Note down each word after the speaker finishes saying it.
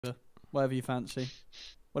Whatever you fancy.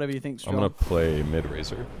 Whatever you think's strong. I'm gonna play mid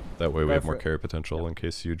razor. That way we Go have for more it. carry potential in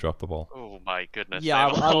case you drop the ball. Oh my goodness. Yeah, They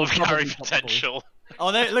have a I lot will of carry probably drop the ball. potential.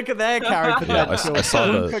 Oh, look at their carry Yeah, potential. I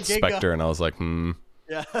saw the Giga. Spectre and I was like,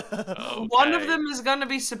 Yeah. Okay. One of them is gonna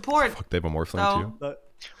be support. Fuck, they have a Morphling too.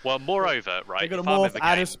 But Well, moreover, right, they're if gonna I'm in morph the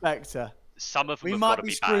add game, a Spectre. some of them We have got might to be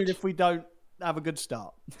be screwed bad. if we don't have a good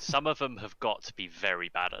start. Some of them have got to be very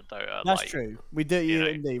bad at though. That's like, true. We do, you know,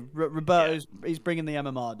 indeed. Roberto's he's bringing the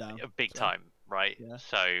MMR down. Big time, right? Yeah.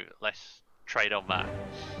 So let's trade on that.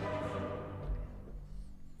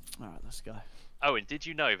 All right, let's go. Oh, and did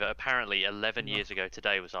you know that apparently 11 years ago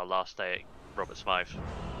today was our last day at Robert Smythe?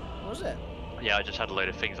 Was it? Yeah, I just had a load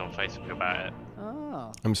of things on Facebook about it.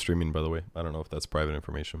 Oh. I'm streaming, by the way. I don't know if that's private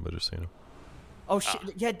information, but just so you know. Oh shit!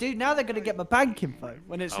 Yeah, dude. Now they're gonna get my bank info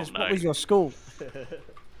when it Oh, says no. what was your school. No,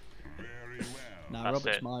 That's Robert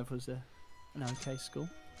it. Smythe was an okay school.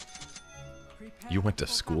 You went to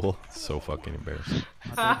school? So fucking embarrassing.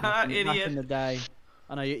 Back in Idiot. the day.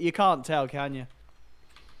 I know you can't tell, can you?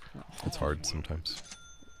 It's hard sometimes.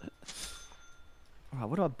 Alright,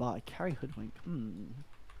 what do I buy? Carry hoodwink.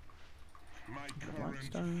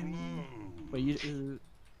 Blackstone. Wait, you?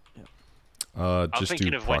 Just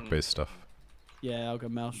thinking do of when- proc-based stuff. Yeah, I'll go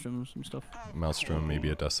Maelstrom and some stuff. Maelstrom, maybe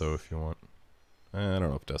a Deso if you want. I don't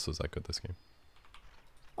know if Deso's that good this game.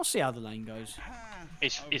 I'll see how the lane goes.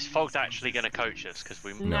 Is Fogged actually going to coach us? Because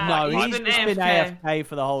we No, he's he's been just been AFK. AFK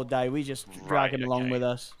for the whole day. We just drag Right, him along okay. with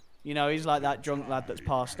us. You know, he's like that drunk lad that's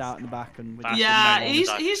passed out in the back and. That's Yeah, the main he's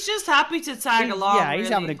one. he's just happy to tag along. Yeah, he's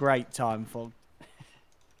having a really. great time, Fog.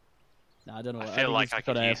 No, I don't know. I What, feel think like he's I just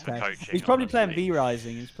could got use the AFK. coaching, He's probably playing honestly. V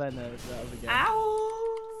Rising. He's playing the other game.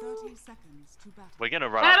 Ow! 30 seconds to battle. We're going to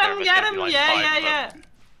run up there. and Get there's him! gonna be Get him! like Yeah, 5 yeah, of them.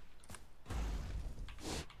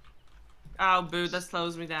 yeah. Oh, boo! That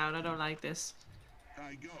slows me down. I don't like this.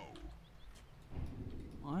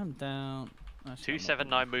 I'm down. Actually, I'm not.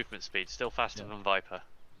 279 movement speed, still faster than Viper.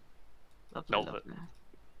 Lovely, Not lovely.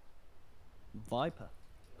 Viper.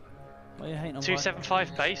 Why are you hating on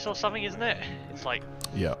 275 base or something, isn't it? It's like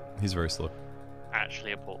Yeah, he's very slow.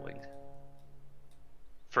 actually appalling.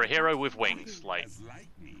 For a hero with wings, like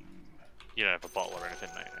you don't have a bottle or anything,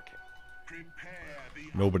 mate. Okay.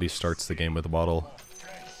 Nobody starts the game with a bottle.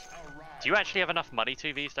 Do you actually have enough money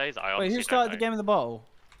to these days? I Wait, honestly who started the don't game with the bottle?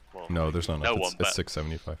 know. Well, No, there's not enough. No it's, one, it's but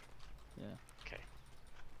 675. Yeah. okay.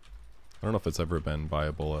 I don't know if it's ever been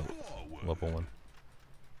viable at level 1.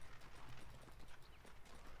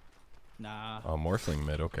 Nah. Morphling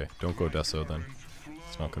mid, okay. Don't go Deso then.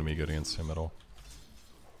 It's not going to be good against him at all.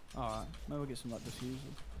 Alright, maybe we'll get some like diffusers.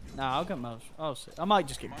 Nah, I'll get mouse. I'll see. I might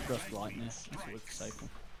just get Gust Lightning. That's always safer.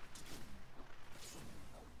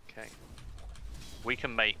 Okay. We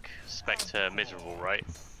can make Spectre miserable, right?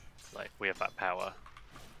 Like we have that power.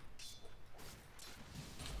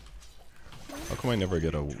 How come I never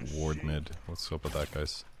get a ward mid? What's up with that,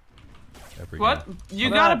 guys? Every What? game. You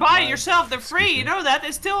Well, gotta buy no. it yourself. They're free. You know that.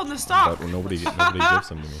 It's still in the stock. But nobody gives them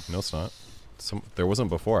to me. No, it's not. There wasn't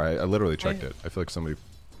before. I literally checked it. I feel like somebody...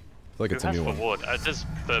 I feel like Who it's a has new the one. ward? Does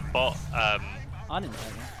the bot? I didn't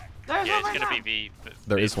take that. There's Yeah, one it's right gonna now. be the.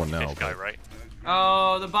 There the is one now, fifth guy, but- right?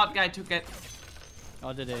 Oh, the bot guy took it.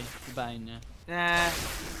 Oh, did he? The Bane, yeah. Yeah.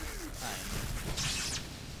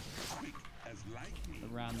 The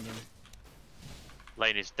random.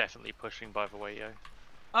 Lane is definitely pushing, by the way, yo.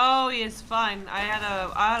 Oh, yes, fine. I had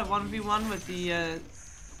a 1v1 with the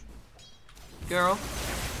girl.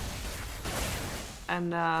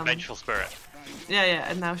 And Vengeful Spirit. yeah,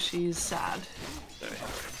 and now she's sad. There we go.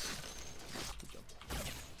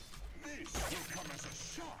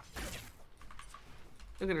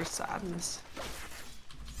 Look at her sadness.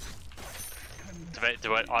 Do either of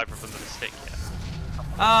them have a stick yet?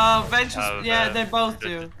 Oh, Vengeful. Oh, yeah, the- they both the-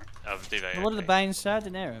 do. Do they? What did the Okay. Bane say? I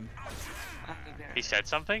didn't hear him. He said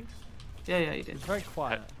something? Yeah, he did. It's very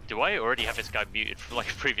quiet. Do I already have this guy muted from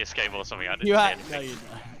like a previous game or something? I didn't You see had, anything. no, you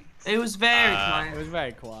don't. It was very It quiet. was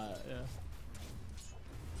very quiet, yeah.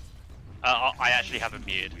 I actually have him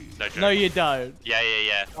muted. No joke. No, you don't.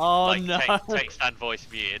 Yeah. Oh, like, no. Text and voice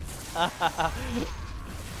muted. Oh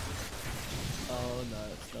no,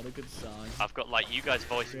 it's not a good sign. I've got like you guys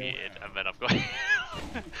voice muted, and then I've got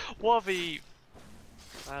Wobby.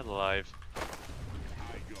 I'm alive.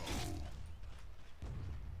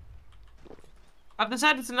 I've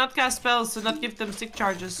decided to not cast spells, to not give them stick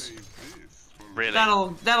charges. Really?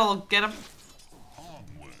 That'll get them.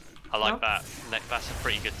 I like No? that. That's a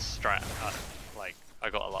pretty good strat. Like I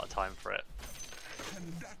got a lot of time for it.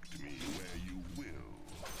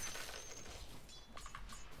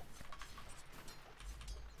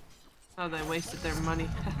 Oh, they wasted their money.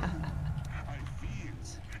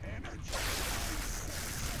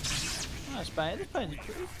 That's bad. This pain's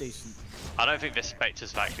pretty decent. I don't think this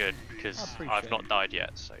Spectre's that good because I've not died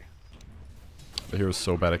yet, so. The hero's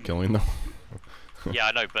so bad at killing them. Yeah,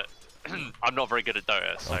 I know, but I'm not very good at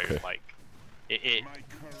Dota, so Okay. like, it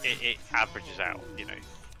averages out, you know.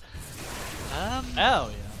 Hell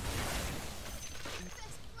yeah.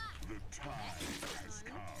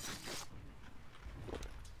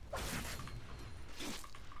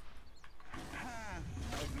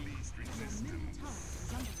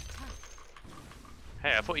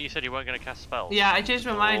 Hey, I thought you said you weren't going to cast spells. Yeah, I changed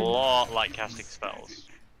my A mind. lot like casting spells.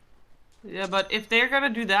 Yeah, but if they're gonna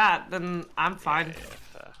do that, then I'm fine. Yeah,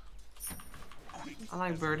 fair. I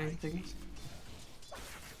like burning things.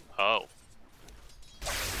 Oh.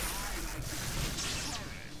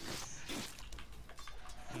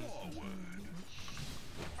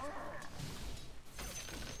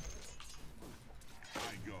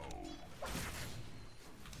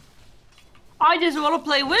 I just want to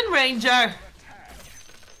play Wind Ranger.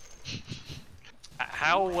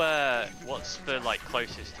 How, what's the, like,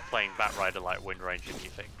 closest to playing Batrider like Wind Ranger, do you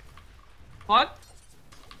think? What?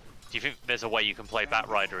 Do you think there's a way you can play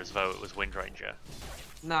Batrider as though it was Wind Ranger?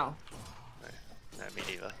 No. No, me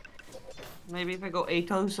neither. Maybe if I go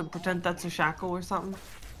Atos and pretend that's a shackle or something.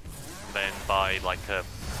 Then buy, like, a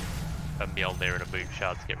Mjolnir and a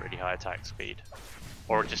Moonshard to get really high attack speed.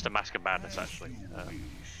 Or just a Mask of Madness, actually.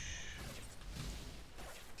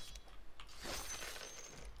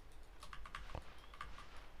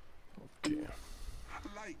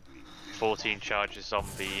 14 charges on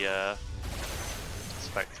the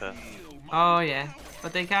Spectre. Oh yeah,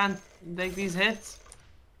 but they can't take these hits.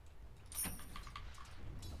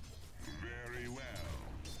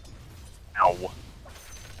 Ow.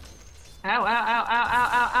 Ow, ow, ow, ow, ow,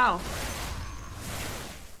 ow, ow.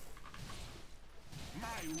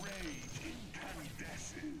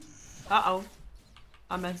 Uh-oh.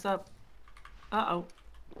 I messed up. Uh-oh.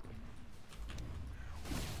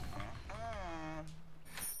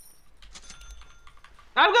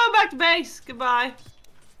 I'm going back to base. Goodbye.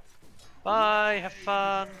 Bye, have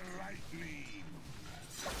fun.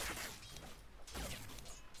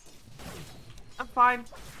 I'm fine.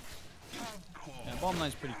 Yeah, bottom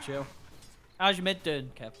lane's pretty chill. How's your mid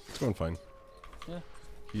doing, Kev? It's going fine. Yeah.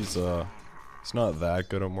 He's not that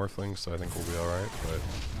good at morphling, so I think we'll be alright, but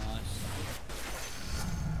Nice.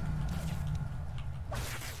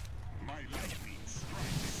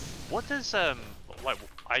 What does, like,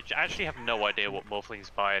 I actually have no idea what Morphlings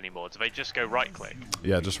buy anymore. Do they just go right click?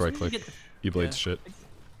 yeah, just right click. get the- E-Blade's yeah. shit.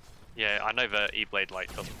 Yeah, I know the E-Blade,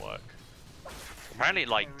 like, doesn't work. Apparently it,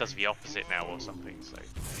 like, does the opposite now or something, so.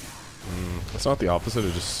 It's not the opposite,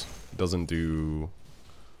 it just doesn't do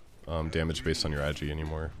damage based on your agi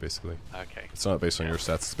anymore, basically. Okay. It's not based on your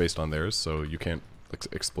stats, it's based on theirs, so you can't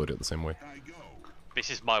exploit it the same way. This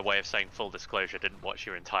is my way of saying full disclosure. I didn't watch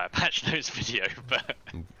your entire patch notes video, but...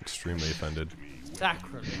 I'm extremely offended.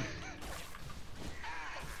 Sacrilege.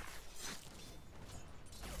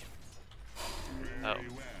 Oh.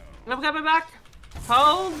 I'm coming back.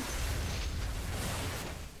 Hold.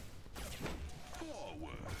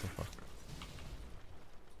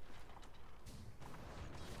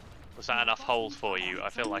 Was that enough holes for you? I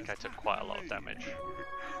feel like I took quite a lot of damage.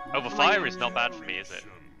 Oh, the fire is not bad for me, is it?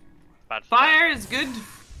 Bad for Fire is good.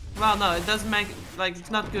 Well, no, it doesn't make, like,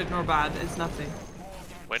 it's not good nor bad. It's nothing.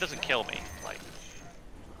 Well, it doesn't kill me, like...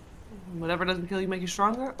 Whatever doesn't kill you make you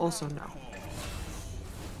stronger, also no.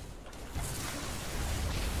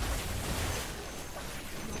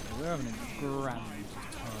 We're having a grand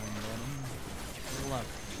time running. Love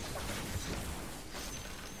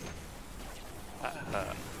That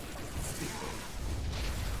hurt.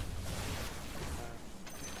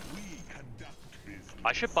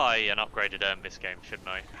 I should buy an upgraded this game, shouldn't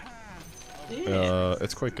I? Yeah.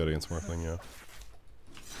 It's quite good against morphling, yeah.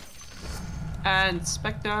 And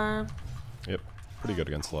Spectre. Yep, pretty good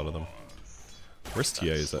against a lot of them. Where's TA?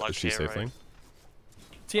 Is she Slug safely?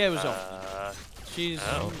 TA was off. She's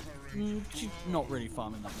oh. she's not really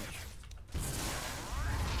farming that much.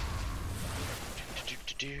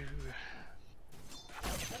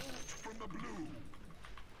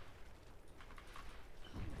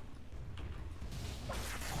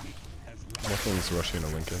 Morphling's rushing to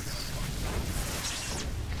Lincoln's.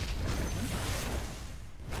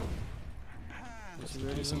 This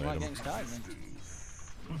really Decent doesn't like item. getting started then.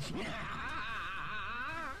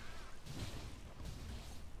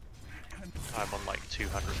 I'm on like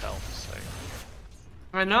 200 health, so...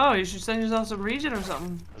 I know, you should send yourself some regen or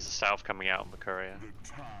something. There's a south coming out on the courier.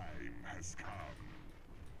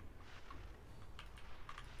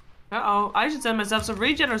 Uh-oh, I should send myself some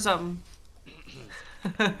regen or something.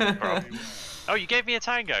 Bro. Oh, you gave me a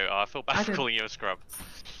tango. Oh, I feel bad I for did. calling you a scrub.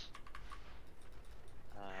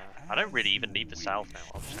 I don't really even need the south now.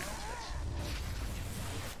 I'll just hang on to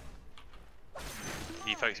this.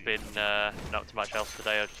 You folks been not up to much else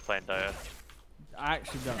today, or just playing Dota? I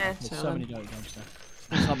actually don't. Yeah, There's so chilling. many Dota games today.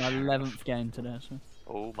 It's like my 11th game today, so.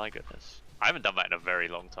 Oh my goodness. I haven't done that in a very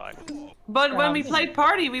long time. But when we Yeah. played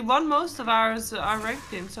party, we won most of our ranked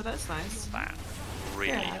games, so that's nice. That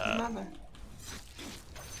really Yeah, I hurt. remember.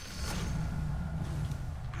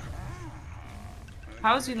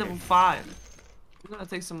 How is he level 5? I'm gonna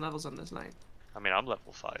take some levels on this night. I mean, I'm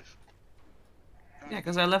level 5. Yeah,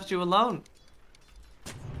 because I left you alone.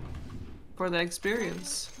 For the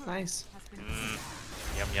experience. Nice.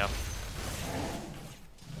 Yum yum.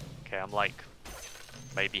 Okay, I'm like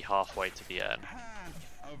maybe halfway to the end.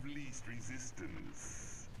 Of least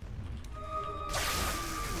resistance.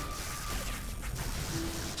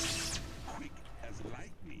 Quick as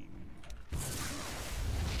lightning.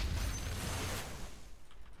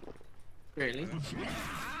 Really?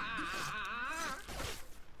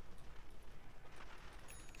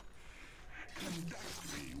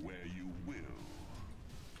 Conduct me where you will.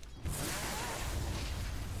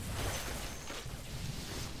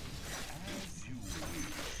 As you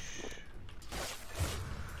wish.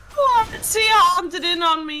 Oh, see, hunted in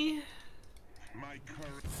on me. My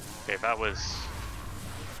current Okay, that was...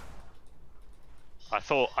 I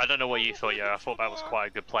don't know what you thought, yeah, I thought that was quite a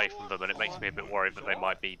good play from them, and it makes me a bit worried that they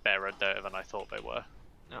might be better at Dota than I thought they were.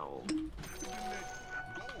 No. gold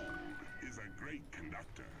is a great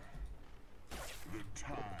conductor. The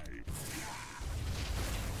tide.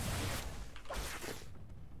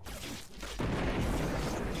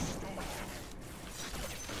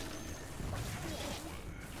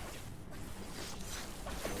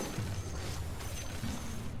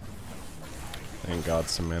 Thank God,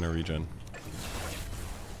 some mana regen.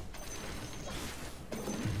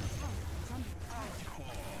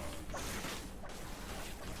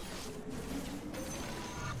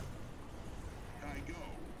 I go.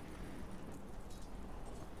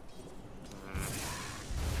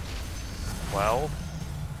 Well,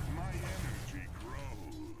 My energy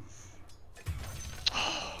grows.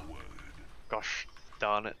 gosh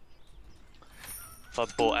darn it. If I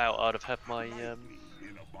bought out, I'd have had my, In a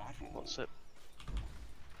bottle. what's it?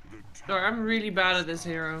 The Sorry, I'm really bad at this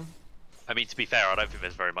hero. I mean, to be fair, I don't think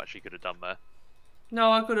there's very much you could have done there.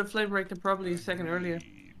 No, I could have flame breaked him probably a second earlier. tide.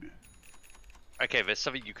 Okay, there's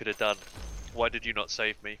something you could have done. Why did you not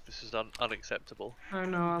save me? This is unacceptable. Oh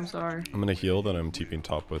no, I'm sorry. I'm gonna heal, then I'm TPing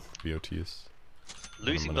top with VOTs.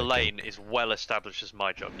 Losing the gonna lane is well established as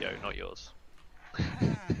my job, yo, not yours.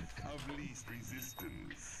 Of least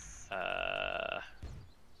resistance.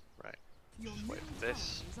 Right. Just wait for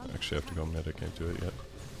this. Actually, I have to go mid. I can't do it yet.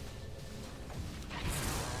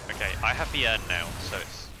 Okay, I have the urn now, so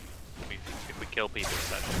it's... if we kill people,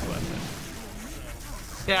 it's actually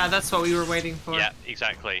worth Yeah, that's what we were waiting for. it. Yeah,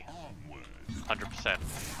 exactly. 100%.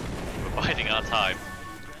 We're biding our time.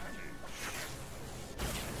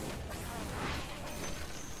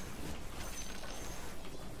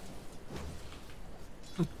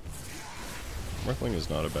 Markling is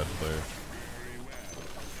not a bad player.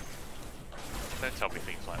 Don't tell me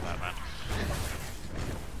things like that, man.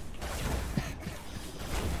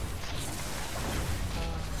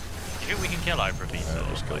 Do you think we can kill either of these? I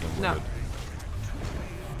just killed him. No. Good.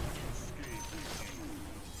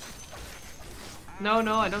 No,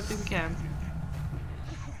 no, I don't think we can.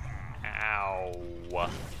 Ow.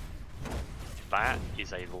 That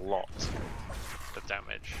is a lot of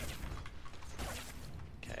damage.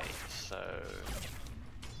 Okay, so...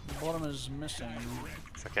 Bottom is missing.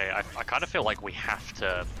 Okay, I kind of feel like we have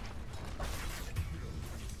to...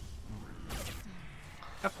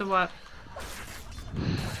 After what?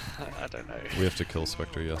 I don't know. We have to kill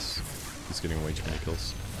Spectre, yes. He's getting way too many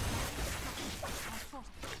kills.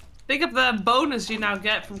 Think of the bonus you now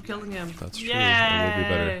get from killing him. That's true. Yay! It will be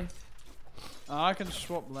better. I can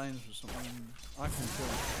swap lanes with something. I can kill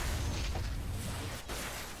him.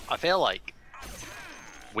 I feel like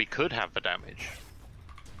we could have the damage.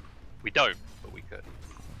 We don't, but we could.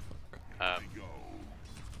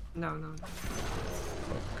 No, no.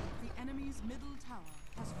 The enemy's middle tower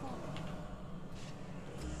has fallen.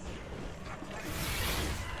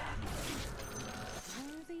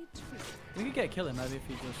 Worthy tree. We could get a kill him maybe if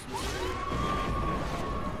he just.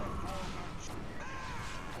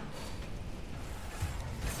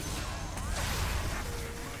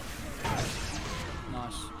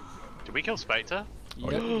 Nice. Did we kill Spectre? Oh,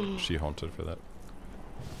 Yep. yeah. She haunted for that.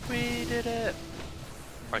 We did it!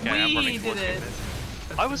 Okay, I'm We running did towards you.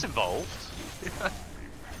 it. I was involved.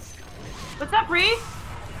 What's up, Ree?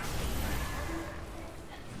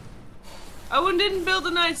 Owen didn't build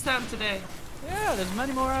a nightstand today. Yeah, there's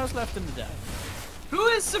many more hours left in the day. Who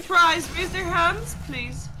is surprised? Raise their hands,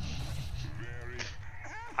 please.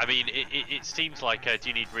 I mean, it seems like. Do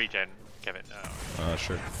you need regen, Kevin?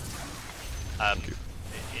 Sure.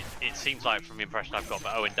 It seems like, from the impression I've got,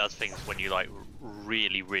 that Owen does things when you like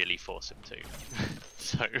really, really force him to.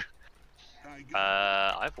 So,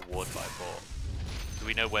 I have a ward that I bought. Do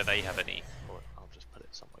we know where they have any? Or I'll just put it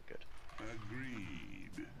somewhere good.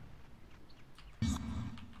 Agreed.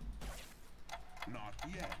 Not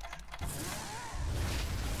yet.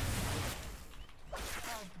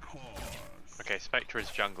 Of course. Okay, Spectre is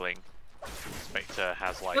jungling. Spectre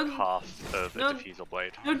has like Don't- half of a don't- diffusal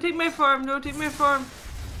blade. Don't take my farm. Don't take my farm.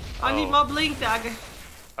 I need my blink dagger.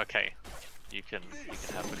 Okay, you can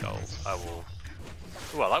have the gold. I will.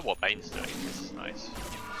 Ooh, I like what Bane's doing. This is nice.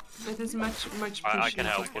 It is much I can appreciated.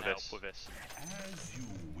 help with this. As you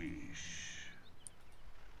wish.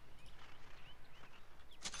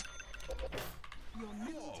 Your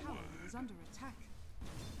middle tower is under attack.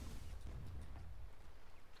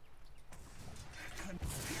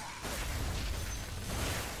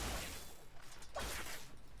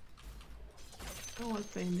 Oh, what's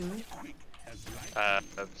Bane doing?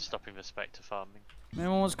 Stopping the Spectre farming. If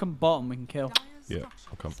anyone wants to come bottom, we can kill. Dire's Yeah, structures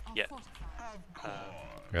I'll come. are Yeah. fortified.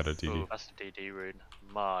 I got a DD. Ooh, that's a DD rune.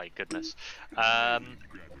 My goodness.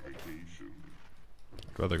 Gratification.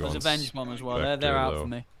 I'd rather go There's on a Venge bomb as well. They're Spectre, out though. for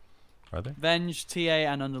me. Are they? Venge, TA,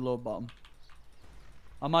 and Underlord bottom.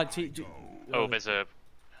 I might Oh, there's a.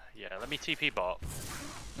 Yeah, let me TP bot.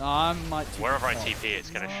 No, I might TP Wherever I bot. TP, it's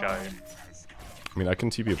gonna show. I mean, I can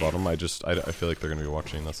TP bottom. I feel like they're gonna be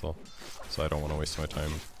watching. That's all. So I don't want to waste my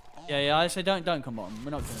time. Yeah, I say don't come bottom.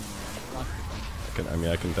 We're not killing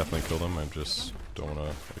anyone. I can definitely kill them. I just don't want to.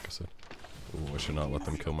 Like I said. Ooh, I should not let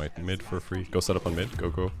them kill my mid for free. Go set up on mid.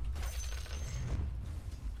 Go.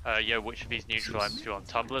 Yeah, which of these neutral items do you want?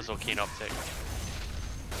 Tumblers or Keen Optic?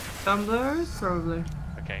 Tumblers? Probably.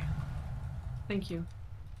 Okay. Thank you.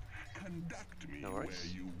 Conduct me No where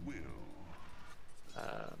worries. you will.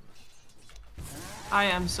 I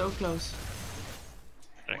am so close.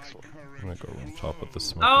 Excellent. I'm gonna go on top with the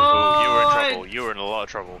smoke. Oh, You were in trouble. You were in a lot of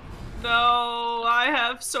trouble. No, I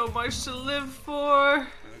have so much to live for.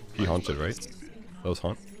 He haunted, right? That was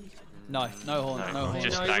haunt. No haunt, no haunt.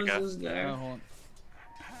 Just No, he dagger. was just there. No haunt.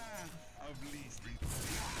 Of least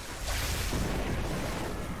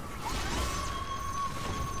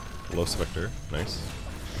Low Spectre. Nice.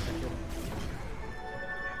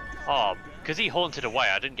 Oh, because he haunted away,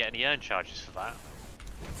 I didn't get any urn charges for that.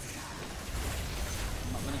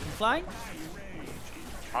 I'm not gonna complain.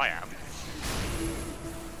 I am.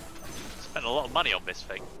 Spent a lot of money on this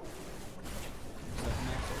thing.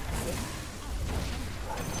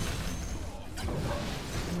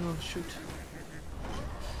 Oh, shoot.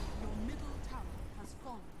 Your middle tower has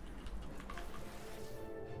fallen.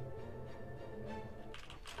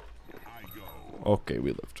 I go. Okay,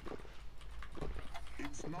 we lived.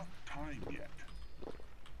 It's not time yet.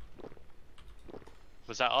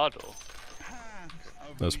 Was that Ardor?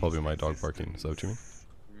 That was probably my dog barking. Is that what you mean?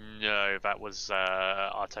 No, that was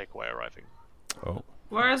our takeaway arriving. Oh.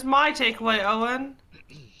 Where's my takeaway, Owen?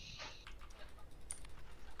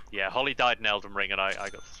 Yeah, Holly died in Elden Ring and I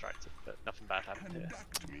got distracted, but nothing bad happened here.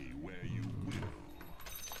 Conduct me where you will.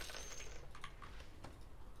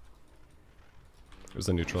 There's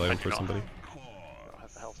a neutral item do for not somebody. I don't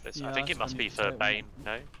have the health bits. Yeah, I think it that's must fine, be you for can take Bane,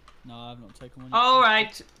 one. no? No, I've not taken one.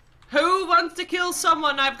 Alright. Who wants to kill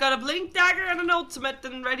someone? I've got a blink dagger and an ultimate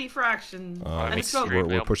and ready for action. Let's go.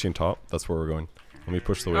 We're pushing top. That's where we're going. Let me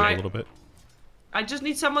push the wave a Alright. little bit. I just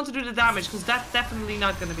need someone to do the damage, because that's definitely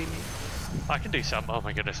not going to be me. I can do some. Oh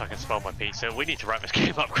my goodness, I can spell my pizza. We need to wrap this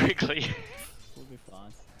game up quickly. We'll be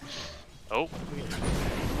fine. Oh,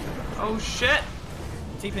 Oh shit!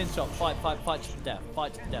 TP in shot. Fight to the death.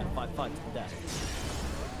 Fight to the death. Fight to the death.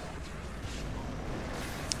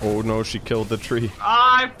 Oh no, she killed the tree.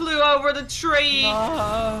 I flew over the tree!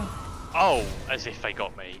 oh, as if they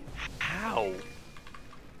got me. How?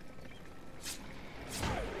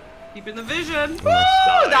 Keeping the vision. Woo!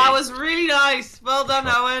 Nice. That was really nice. Well done,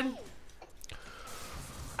 Owen.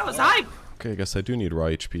 That was hype. Okay, I guess I do need raw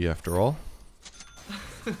HP after all.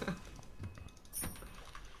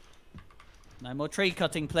 No more tree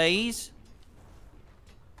cutting, please.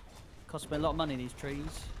 Cost me a lot of money, these trees.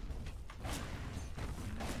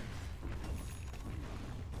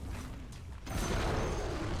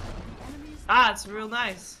 Ah, it's real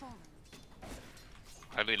nice.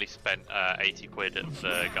 I nearly spent 80 quid at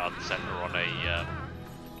the garden centre on a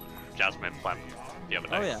jasmine plant the other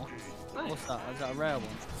day. Oh yeah. Nice. What's that? Is that a rare one?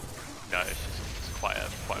 No, it's quite a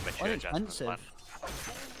mature Quite jasmine expensive. plant.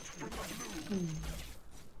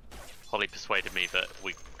 Holly persuaded me that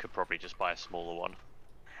we could probably just buy a smaller one.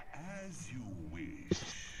 As you wish.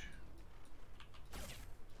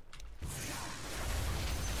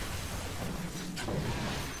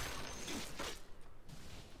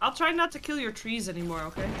 I'll try not to kill your trees anymore,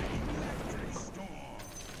 okay?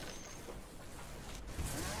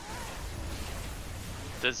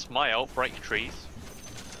 Does my ult break trees?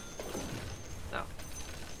 No.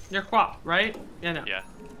 You're quap, right? Yeah, no. Yeah.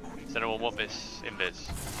 Does anyone want this invis?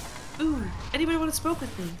 Ooh, anybody want to smoke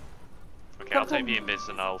with me? Okay, I'll take the invis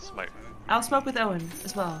and I'll smoke. I'll smoke with Owen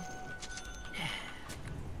as well.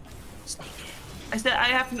 I said I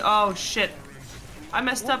have to. Oh shit! I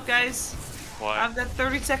messed up, guys. Why? I've got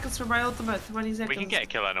 30 seconds for my ultimate. 20 seconds. We can get a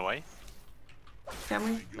kill anyway. Can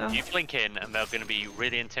we? No. You blink in and they're going to be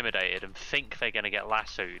really intimidated and think they're going to get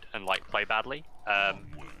lassoed and like play badly.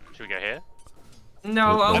 Should we go here?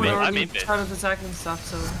 No, I'm Owen in- I'm already in this. started attacking stuff,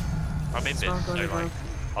 so. I'm in It's this, not so gonna like, work.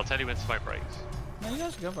 I'll tell you when smoke breaks. No, you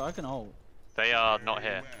guys can go for it. I can hold. They are not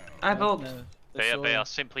here. I built. No, They are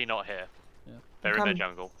simply not here. Yeah. They're in their Come.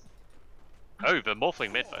 jungle. Oh, the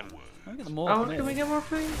morphling mid though. I get the more. Oh, can we get more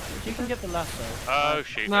free? You can get the lasso. Oh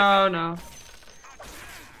shoot. No, no.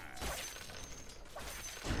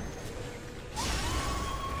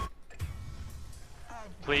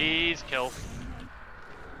 Please kill.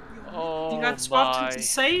 Oh You got swapped my. into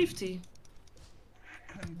safety.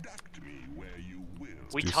 Conduct me where you will.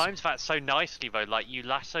 We Juice. timed that so nicely though, like you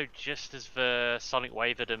lassoed just as the Sonic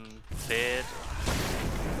wavered and cleared.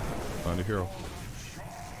 Found a hero.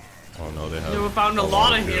 Oh no, they have. You found a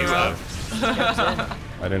lot of heroes. heroes. I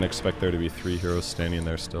didn't expect there to be 3 heroes standing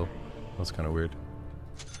there still. That was kind of weird.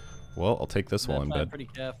 Well, I'll take this while I'm dead. Pretty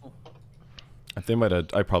careful. I think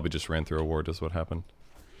I probably just ran through a ward is what happened.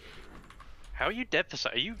 How are you dead for so?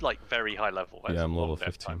 Are you like very high level? That's Yeah, a I'm long level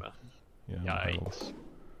death 15. timer. Yeah. I'm high level. Yikes.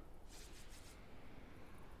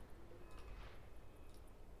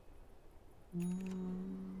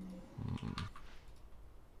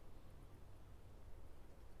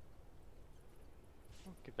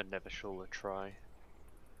 I'll give a Nevershall a try.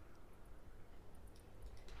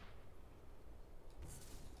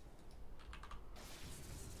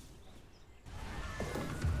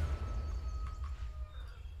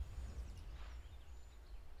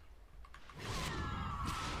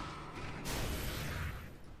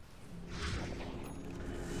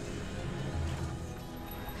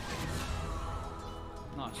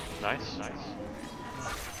 Nice. Nice, nice.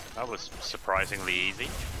 That was surprisingly easy.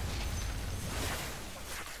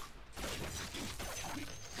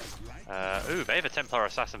 Ooh, they have a Templar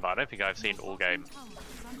Assassin, but I don't think I've seen all game.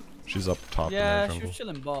 She's up top Yeah, in their she jungle. was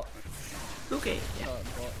chilling bot. Okay. Bot.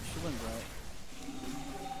 She went right.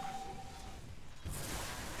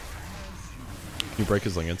 Can you break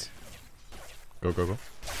his lineage? Go, go, go.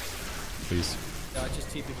 Please. Yeah, I just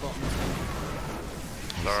TP bot.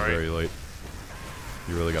 This is Sorry. very late.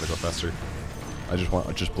 You really gotta go faster.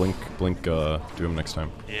 Just blink, do him next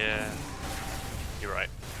time. Yeah. You're right.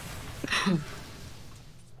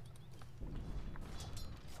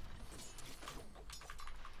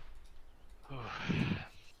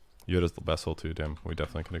 You had his best ult too, damn. We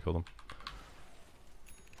definitely could have killed him.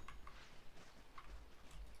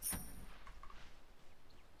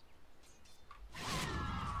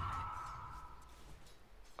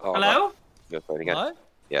 Oh, Hello? You're playing again? Hello?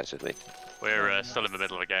 Yeah, it's just me. We're still in the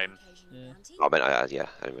middle of a game, Yeah. I mean, yeah,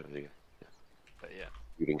 I remember you. but yeah.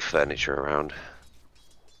 Moving furniture around.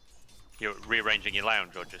 You're rearranging your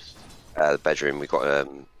lounge or just... The bedroom, we got a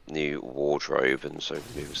new wardrobe, and so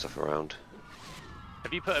moving stuff around.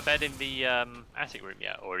 Have you put a bed in the attic room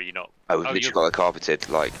yet, or are you not? Oh, we literally you're... got it carpeted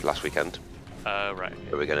like last weekend. Right.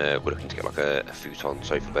 But we're looking to get like a futon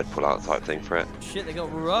sofa bed pull out type thing for it. Shit, they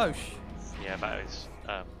got Roche. Yeah, that is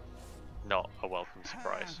not a welcome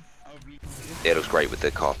surprise. It looks great with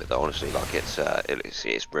the carpet though, honestly. Like it's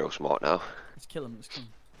real smart now. Let's kill him. Let's kill him.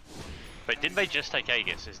 But didn't they just take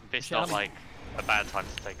Aegis? Is this Shall not we? like a bad time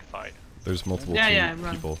to take a fight? There's multiple Yeah, team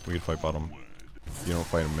run. people. We could fight bottom. You don't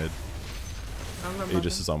fight him mid. I'm gonna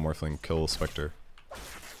Aegis is on Morphling. Kill Spectre.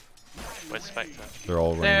 Where's Spectre? They're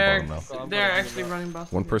all running They're, bottom now. they're actually running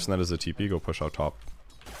buff. One person that is a TP, go push out top.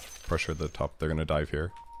 Pressure the top. They're gonna dive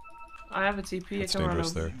here. I have a TP. It's I can run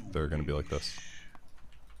dangerous over. there. They're gonna be like this.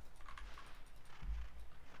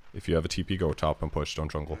 If you have a TP, go top and push.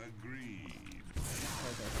 Don't jungle.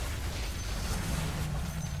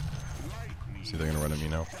 See, they're gonna run at me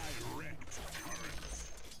now.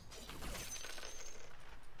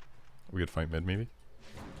 We could fight mid, maybe.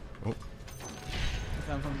 Oh, Okay,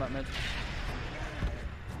 I'm coming back mid.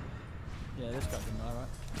 Yeah, this guy can die, right?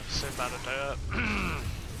 So bad at that.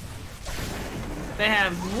 They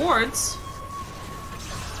have wards.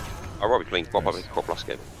 I robbed between crop last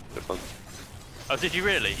game. Good fun. Oh, did you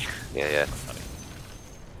really? Yeah.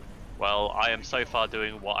 Well, I am so far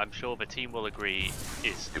doing what I'm sure the team will agree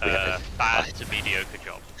is Yeah. bad to mediocre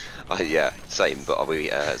job. Yeah, same, but I'll be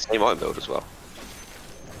same item build as well.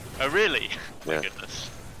 Oh, really? Yeah. My goodness.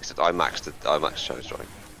 Except I maxed Chose Strike,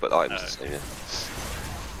 but the items the same, yeah.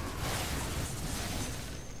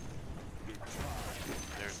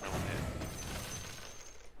 There's no one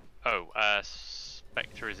here. Oh,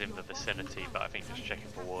 Spectre is in the vicinity, but I think just checking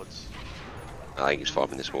for wards. I think he's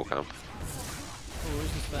farming this wall camp. Oh,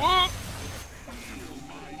 is this bad?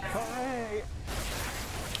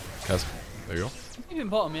 Kaz, there you go. Keep in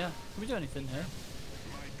bottom, yeah. Can we do anything here?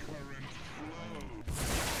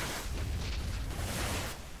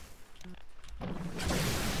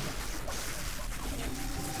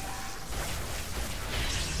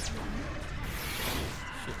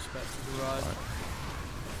 Shit, Spectre's arrived.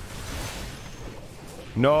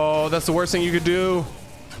 No, that's the worst thing you could do.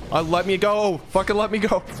 Let me go. Fucking let me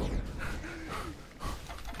go.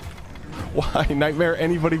 Why? Nightmare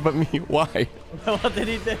anybody but me. Why? What did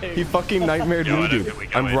he do? He fucking nightmared me,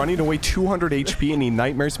 dude. I'm running away 200 HP and he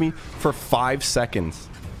nightmares me for 5 seconds.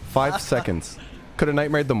 5 seconds. Could have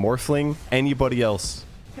nightmared the Morphling, anybody else.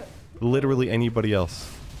 Literally anybody else.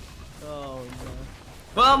 Oh, no.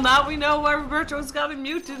 Well, now we know why Roberto's got him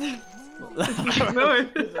muted.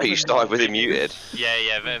 Oh, you started with him muted? Yeah,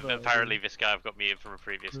 apparently this guy I've got muted from a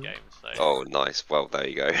previous game, so... Oh, nice. Well, there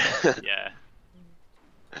you go. Yeah.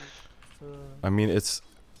 I mean, it's...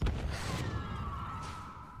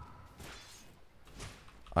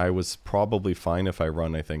 I was probably fine if I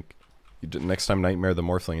run, I think. Next time Nightmare the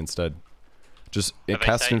Morphling instead. Just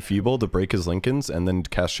cast Enfeeble to break his Lincolns and then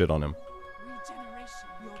cast shit on him.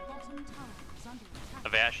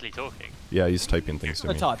 Are they actually talking? Yeah, he's typing things to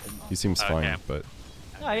me. Typing. He seems fine, but...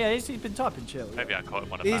 Oh, yeah, he's been typing chill. Maybe I caught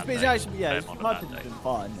him on a He's bad day. actually, yeah, his Caught him on a typing's bad been day.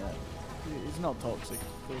 fine, yeah. He's not toxic.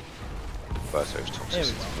 Cool. First it was toxic.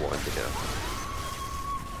 What ended up?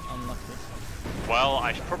 Unlucky. Well,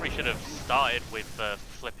 I probably should have started with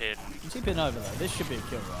flipping... He's keeping over though. This should be a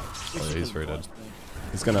kill, right? This Oh, yeah, should he's be very the dead. last thing.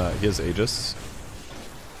 He's gonna... He has Aegis.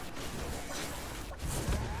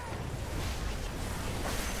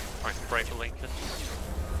 I can break the Lincolns.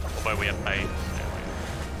 Although we have bait.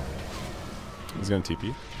 He's gonna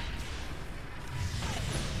TP.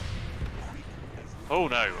 Oh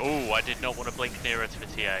no, oh, I did not want to blink nearer to the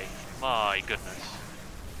TA. My goodness.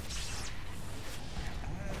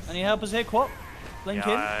 Any helpers here, Quap? Blink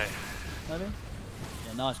in? Yeah, Maybe?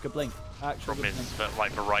 Yeah, nice, good blink. Actual problem good blink. is that,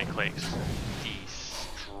 like, the right clicks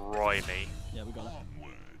destroy me. Yeah, we got it.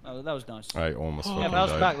 Oh, that was nice. I almost Yeah, fucking but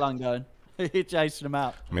how's died. backline going? He chasing him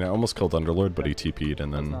out. I mean, I almost killed Underlord, but he TP'd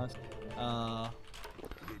and then... That's nice.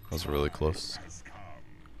 That was really close.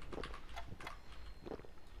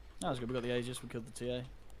 That was good. We got the Aegis. We killed the TA.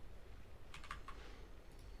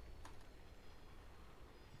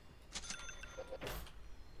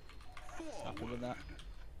 Happy with that.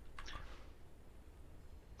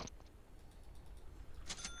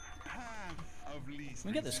 Can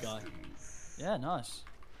we get this guy? Yeah, nice.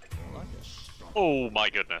 I like it. Oh my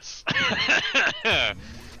goodness. Oh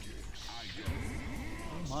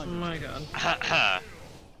Oh my god.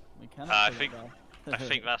 We can I kill think- the guy. I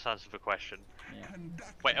think that's answered the question. Yeah.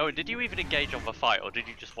 Wait, oh, did you even engage on the fight, or did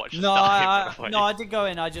you just watch the No, start of the no, I did go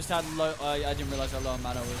in. I just had low. I didn't realize how low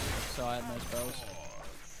mana was, so I had no spells.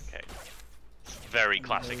 Okay. Very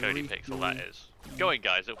classic Odie Pixel, that is. Go in,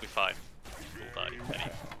 guys, it'll be fine. We'll die.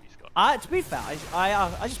 Okay, he's gone. To be fair,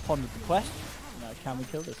 I just pondered the question. You know, can we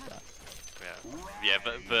kill this guy? Yeah,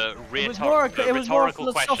 but the It was more rhetorical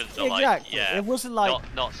philosophical, questions are like, exactly. yeah, It wasn't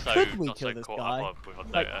like, not so, could we not kill so this caught guy? up with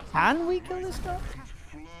Like, Dota. can we kill this guy?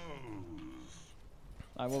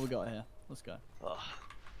 Alright, what we got here? Let's go. Oh,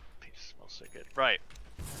 pizza smells so good. Right.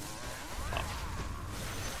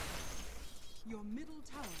 Your middle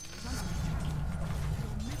tower is under attack.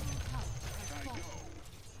 Your middle tower has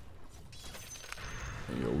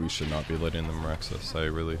fallen. Yo, we should not be letting them Rex us. I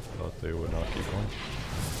really thought they would not keep going.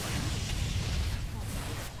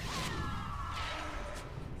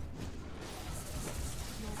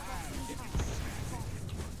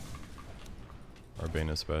 Our Bane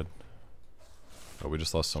is bad. Oh, we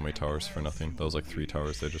just lost so many towers for nothing. That was like 3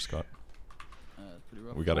 towers they just got. It's pretty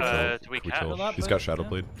rough. We gotta do kill. we Can cap kill. that, He's but- got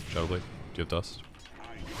Shadowblade. Shadowblade. Do you have dust?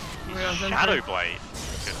 Shadowblade.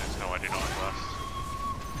 Goodness, no, I do not have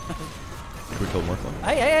Can we kill Morphling?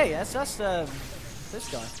 Hey, yes, that's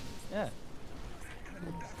this guy. Yeah.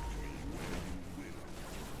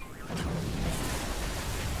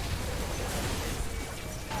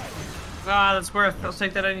 Ah, that's worth. I'll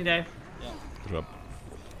take that any day. Good job.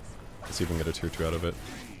 Let's see if we can get a tier 2 out of it.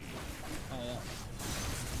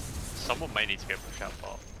 Someone may need to go push out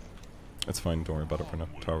bot. It's fine, don't worry about it for now.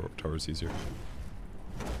 Tower's easier.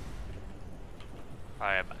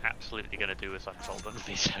 I am absolutely going to do as I'm told under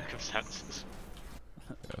these circumstances.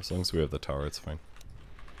 Yeah, as long as we have the tower, it's fine.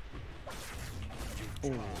 Oh, I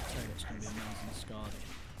tell you it's going to be amazing scarred.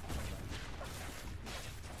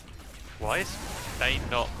 Why is they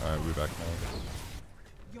not... Alright, we're back now.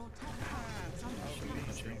 Your top tower is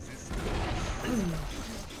under attack.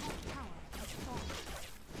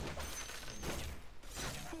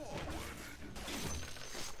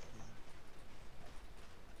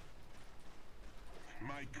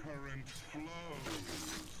 My current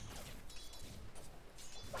flows.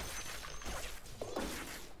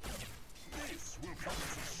 This will come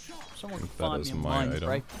as a shock. Someone I could think that find is me a my mind item.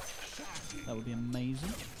 break. That would be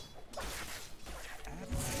amazing.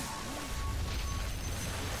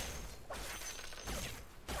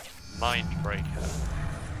 Mind breaker.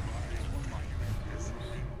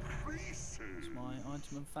 Increases. It's my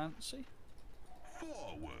item of fancy.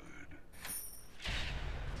 Forward.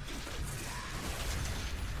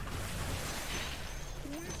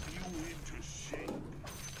 Whip you into shape.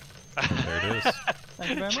 There it is. Thank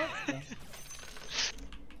you very much.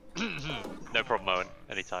 No problem, Owen.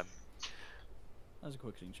 Anytime. That's a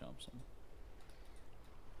quickening charm, son.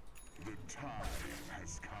 The time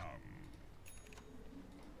has come.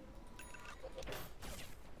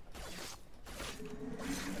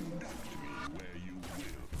 Conduct me where you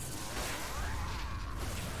will.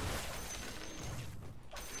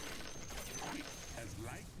 Quick as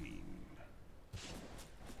lightning.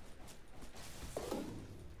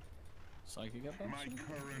 Psychic get back. My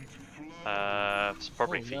current flow. It's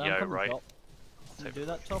probably for I'm Yo, coming right? top. Can you do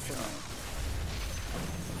that top or not?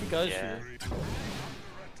 He goes Yeah. for you.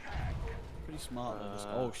 Pretty smart. though, this-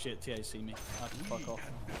 oh shit, TA see me. I have to fuck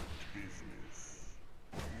off. Business.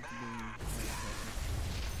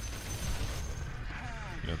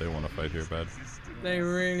 Yeah, they want to fight here bad. They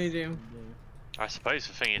really do. I suppose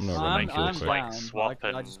the thing is No, to run make kill I'm it quick. like down, swap but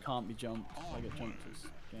and... I just can't be jumped. If I get jumped, it's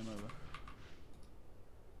game over.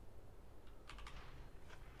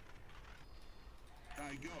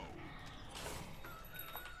 I go.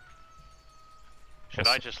 Should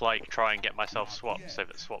I just like try and get myself swapped so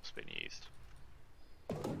that swap's been used?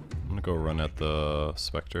 I'm gonna go run at the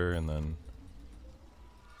Spectre and then...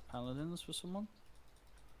 Paladins for someone?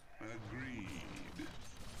 Agreed.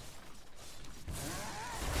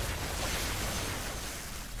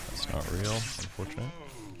 That's not real, unfortunate.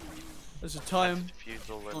 There's a time.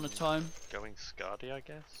 Defusal On a and time. going Scardy, I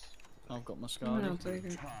guess? I've got my I'll Scardy. take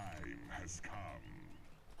it. Time has come.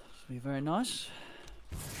 This will be very nice.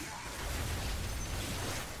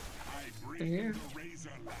 I bring Here. the razor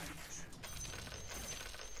light.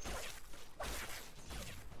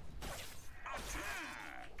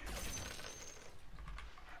 Attack!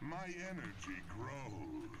 My energy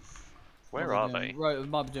grows. Where are they? Road,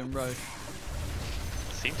 might be doing road.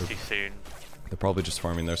 Seems too soon. They're probably just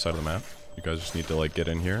farming their side of the map. You guys just need to like get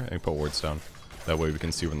in here and put wards down. That way we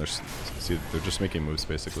can see when they're see they're just making moves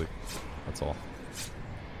basically. That's all.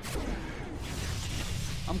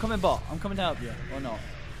 I'm coming bot. I'm coming to help you. Or not.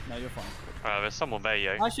 No, you're fine. There's someone there,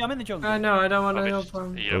 Yo. Actually, I'm in the jungle. I know, I don't want Oh, to but help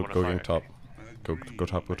them. you Go don't go want game to top. Go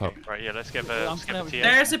top. Go top. Right, yeah, let's get I'm let's get gonna the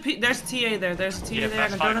have- TS. There's a TA there. There's a TA Yeah, there,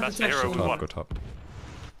 that's and I fine, don't have that's protection. hero Top. one. Go top.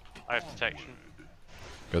 I have protection. You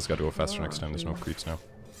guys gotta go faster next time. There's no creeps now.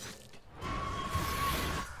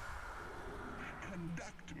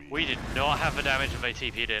 Conduct me. We did not have the damage and they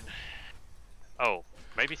TP'd in. Oh,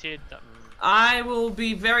 maybe TP'd. I will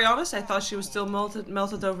be very honest. I thought she was still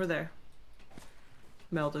melted over there.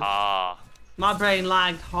 Melted. Ah. My brain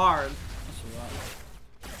lagged hard.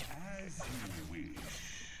 That's alright. As you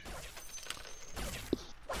wish.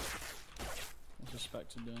 What's the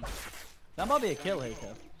Spectre doing? That might be a kill here,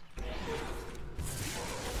 Kev.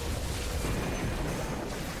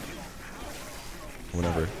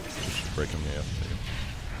 Whenever, just break him. Yeah. There you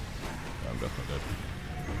go. I'm definitely dead.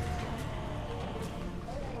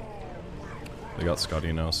 They got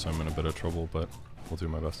Scotty now, so I'm in a bit of trouble, but we'll do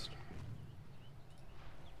my best.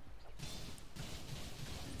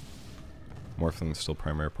 Morphling is still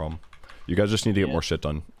primary problem. You guys just need to get more shit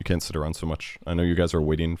done. You can't sit around so much. I know you guys are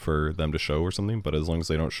waiting for them to show or something, but as long as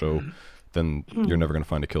they don't show, then you're never going to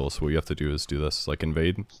find a kill. So what you have to do is do this. Like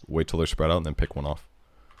invade, wait till they're spread out, and then pick one off.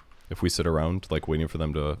 If we sit around, like waiting for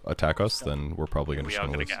them to attack us, then we're probably going to We just are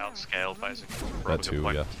going to lose. get outscaled, basically. That too,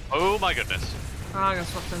 yeah. Oh my goodness. Oh, I got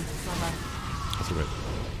swapped in. Not bad. That's okay.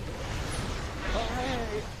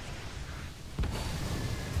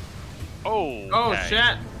 Oh, Oh okay.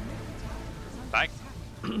 shit! That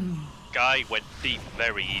guy went deep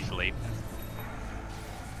very easily.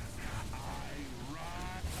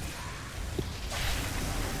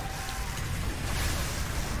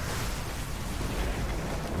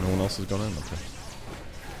 else is going on? Okay.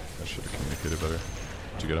 I should have communicated better.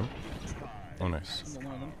 Did you get him? Oh, nice. I got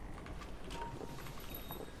one of them.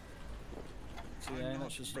 So yeah,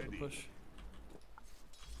 that should stop the push.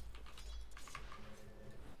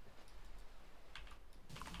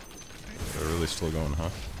 They're really still going, huh?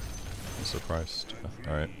 I'm surprised.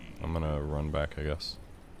 Alright, I'm gonna run back, I guess.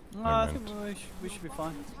 No, Never I mind. think we should be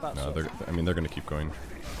fine. About No, I mean, they're gonna keep going.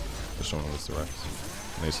 Just don't want to lose the Rex.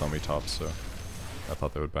 And they saw me top, so I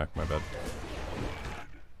thought they would back my bed.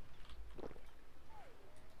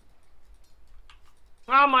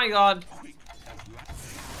 Oh my god.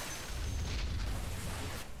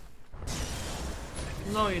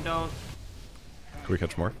 No, you don't. Can we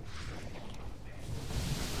catch more?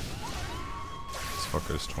 This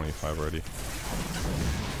fucker's 25 already.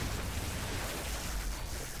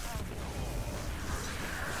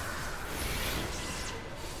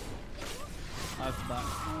 I have the back.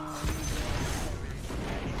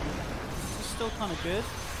 This is still kind of good.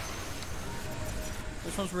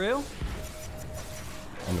 This one's real.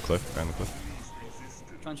 On the cliff, behind the cliff.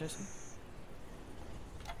 Try and chase him.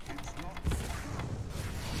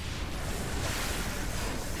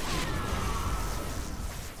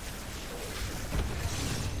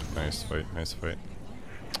 Nice fight, nice fight.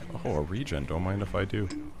 Oh, a regen, don't mind if I do.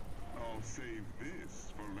 I'll save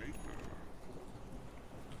this for later.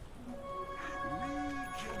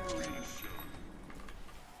 Regeneration.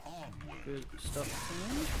 Onward. Good stuff.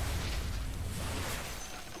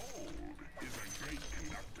 Gold is a great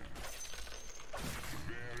conductor.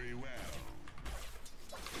 Very well.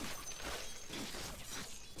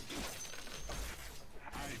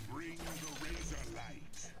 I bring the razor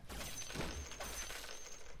light.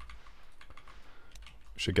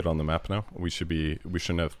 Should get on the map now. We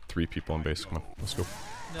shouldn't have 3 people on base. Come on, let's go.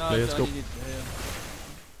 No, Yeah, let's go. you need to heal.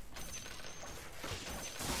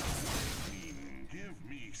 Give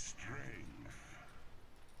me strength.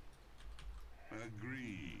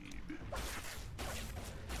 Agreed.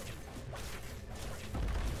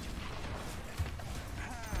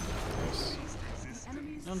 Nice.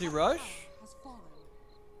 You want to do rush? Has fallen.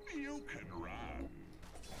 You can run.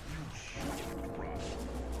 You should run.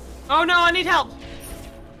 Oh no, I need help.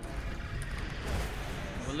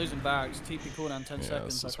 We're losing barracks. TP cooldown 10 Yeah,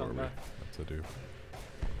 seconds. this is I what can't we back. have to do.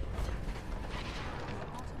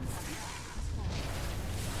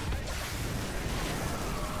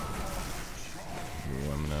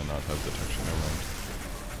 Ooh, I'm gonna not have detection, never mind.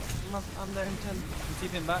 I'm there in 10. I'm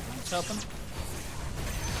TPing back. It's helping.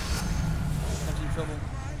 He's in trouble.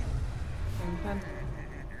 In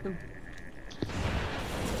 10.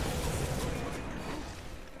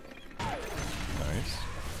 Nice.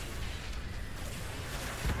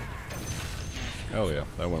 Oh yeah,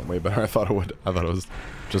 that went way better. I thought it would. I thought it was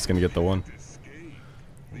just gonna get the one. Escape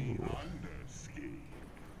the underscape.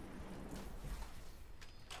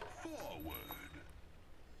 Forward.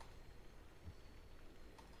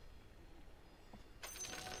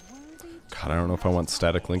 God, I don't know if I want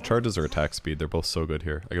static link charges or attack speed. They're both so good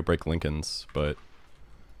here. I could break Lincoln's, but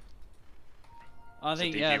I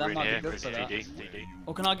think, yeah, that might be good for that. DD.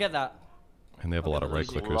 Oh, can I get that? and they have a lot of right As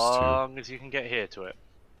clickers too. long as you can get here to it.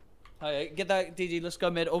 Hey, get that, DD. Let's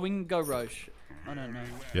go mid, or we can go Roche. I don't know.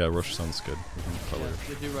 Yeah, Rush sounds good. We can probably. Yeah,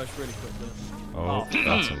 we do Roche really quickly. Oh,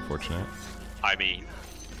 that's unfortunate. I mean,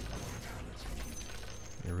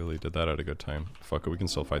 They really did that at a good time. Fuck it, we can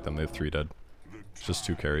still fight them. They have 3 dead. It's just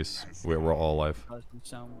 2 carries. We're all alive. Guys can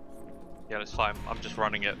sound. yeah, that's fine. I'm just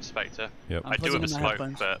running it, Spectre. Yep. I'm I do have a putting in my smoke,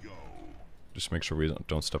 headphones. but Just make sure we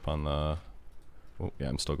don't step on the. Oh, yeah,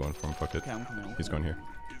 I'm still going for him. Fuck it. Okay, I'm coming. He's going here.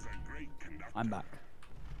 I'm back.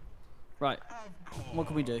 Right. What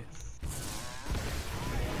can we do?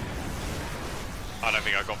 I don't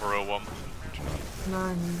think I got the real one.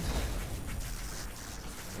 Nine.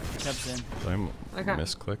 Kev's in. Did I Okay.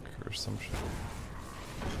 misclick or some shit?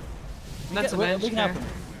 That's a we bench can there. have them.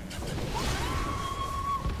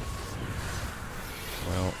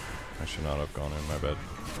 Well, I should not have gone in. My bad.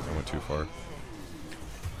 I went too far.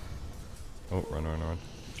 Oh, run, run, run.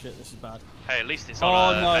 Shit, this is bad. Hey, at least it's Oh,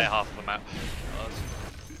 on no. their half of the map.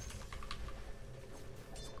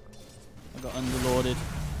 I got underlorded.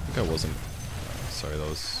 I think I wasn't. Sorry, that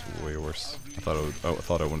was way worse. I thought it would, I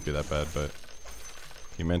thought it wouldn't be that bad, but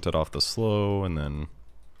he meant it off the slow, and then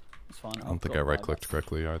It's fine. I don't think I right-clicked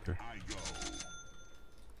correctly either.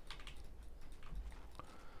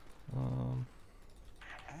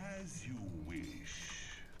 As you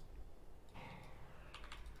wish.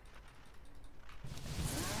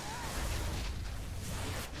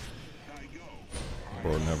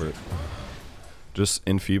 Or never. Just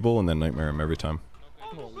enfeeble and then nightmare him every time.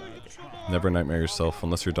 Never nightmare yourself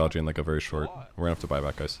unless you're dodging like a very short. We're gonna have to buy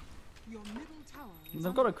back, guys.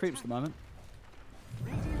 They've got a creeps at the moment.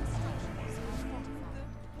 Radiant structures are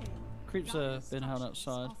fortified. Creeps have been held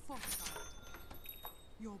outside. Are fortified.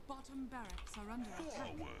 Your bottom barracks are under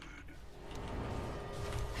attack.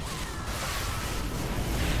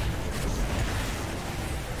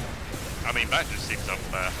 I mean, that just seems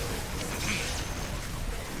unfair.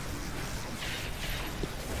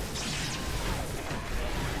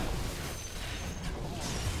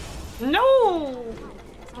 No!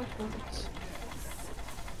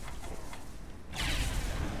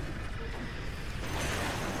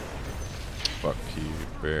 Fuck, he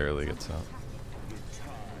barely gets out.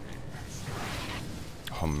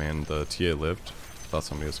 Oh man, the TA lived. Thought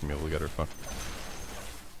somebody was gonna be able to get her. Fuck.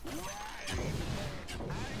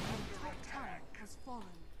 Top tower has fallen.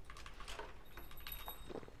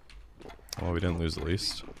 Well, we didn't lose the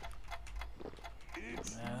least. Yeah,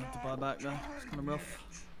 to buy back there. It's kind of rough.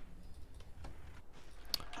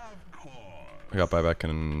 I got buyback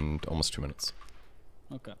in almost 2 minutes.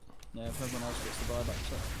 Okay. Yeah, if everyone else gets the buyback,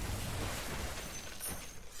 so.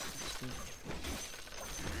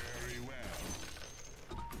 Very well.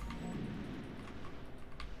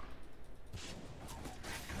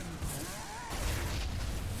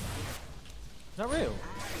 Is that real?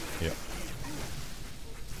 Yep.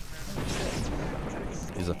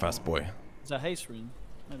 He's a fast boy. Is that haste rune?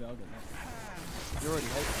 Maybe I'll get that. You're already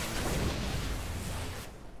haste.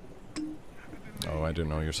 Oh, I didn't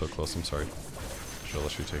know you're so close. I'm sorry. Should have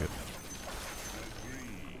let you take it.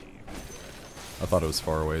 I thought it was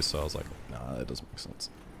far away, so I was like, nah, that doesn't make sense.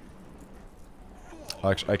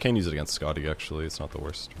 Actually, I can use it against Scotty, actually. It's not the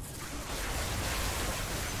worst.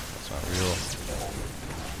 It's not real.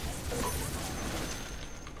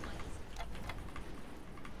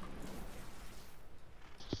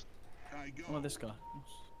 Oh, this guy.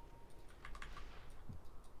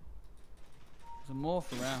 There's a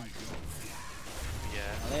morph around. Yeah.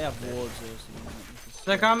 Oh, they have wards here, so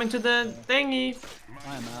They're coming to the thingy.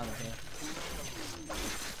 I am out of here.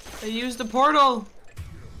 They used the portal.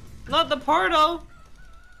 Not the portal.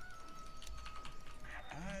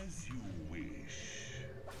 As you wish.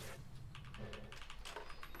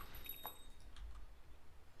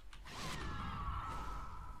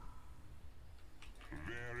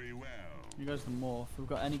 Very well. You guys the morph. We've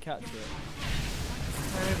got any catch here.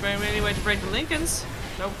 Any way to break the Lincolns?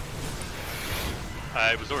 Nope.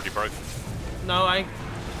 It was already broken. No, I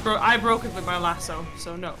broke it with my lasso,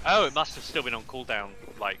 so no. Oh, it must have still been on cooldown.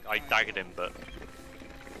 Like, I daggered him, but...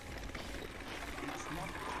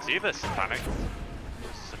 Is he either satanic?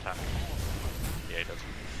 Satanic. Yeah, he does.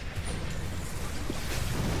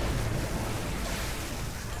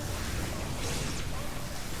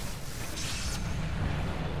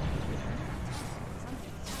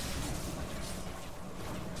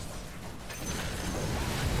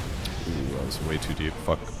 Ooh, that was way too deep.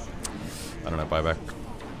 Fuck. I don't have buyback.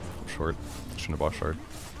 Short. Shouldn't have bought shard.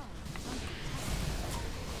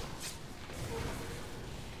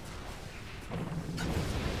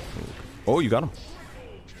 Oh, you got him.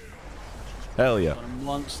 Hell yeah. Got him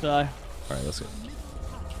once though. Alright, let's go.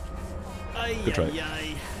 Aye, Good try.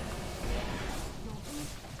 aye.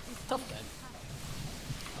 Tough game.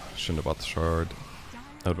 Shouldn't have bought the shard. That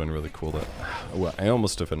would have been really cool. That well, I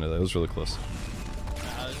almost defended that. It was really close.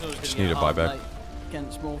 Just need a buyback.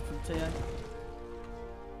 Against more from TA.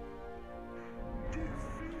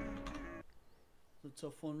 It's a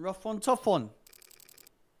tough one, rough one, tough one.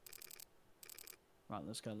 Right,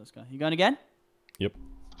 let's go, let's go. You going again? Yep.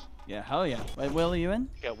 Yeah, hell yeah. Wait, Will, are you in?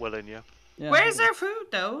 Get Will in, yeah. Yeah. Where's their food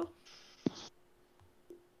though?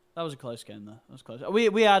 That was a close game though. That was close.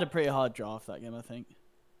 We had a pretty hard draft that game, I think.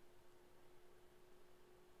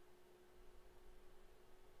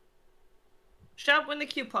 Shut up when the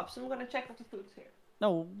queue pops. I'm gonna check if the food's here.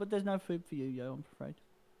 No, but there's no food for you, yo, I'm afraid.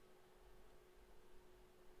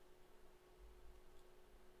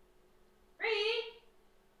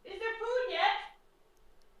 Is there food yet?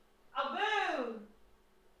 Oh, boo!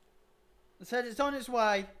 I said it's on its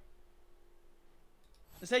way.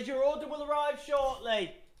 I said your order will arrive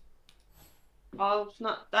shortly. Oh, it's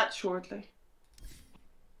not that shortly.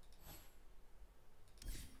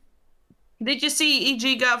 Did you see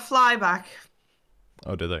EG got flyback?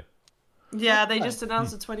 Oh, did they? Yeah, they just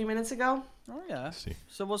announced it 20 minutes ago. Oh yeah. I see.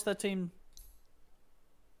 So what's their team?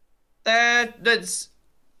 That's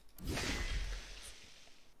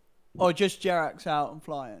Oh, just Jerax out and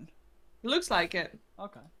flying. looks like it.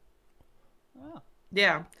 Okay. Oh.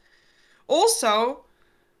 Yeah. Also,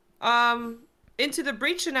 Into the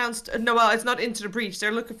Breach announced. No, well, it's not Into the Breach.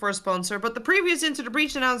 They're looking for a sponsor, but the previous Into the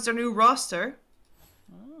Breach announced their new roster.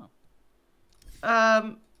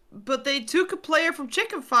 Oh. But they took a player from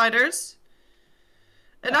Chicken Fighters,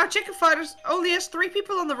 And our chicken fighters only has 3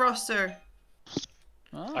 people on the roster.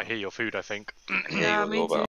 Oh. I hear your food, I think. Yeah, me too.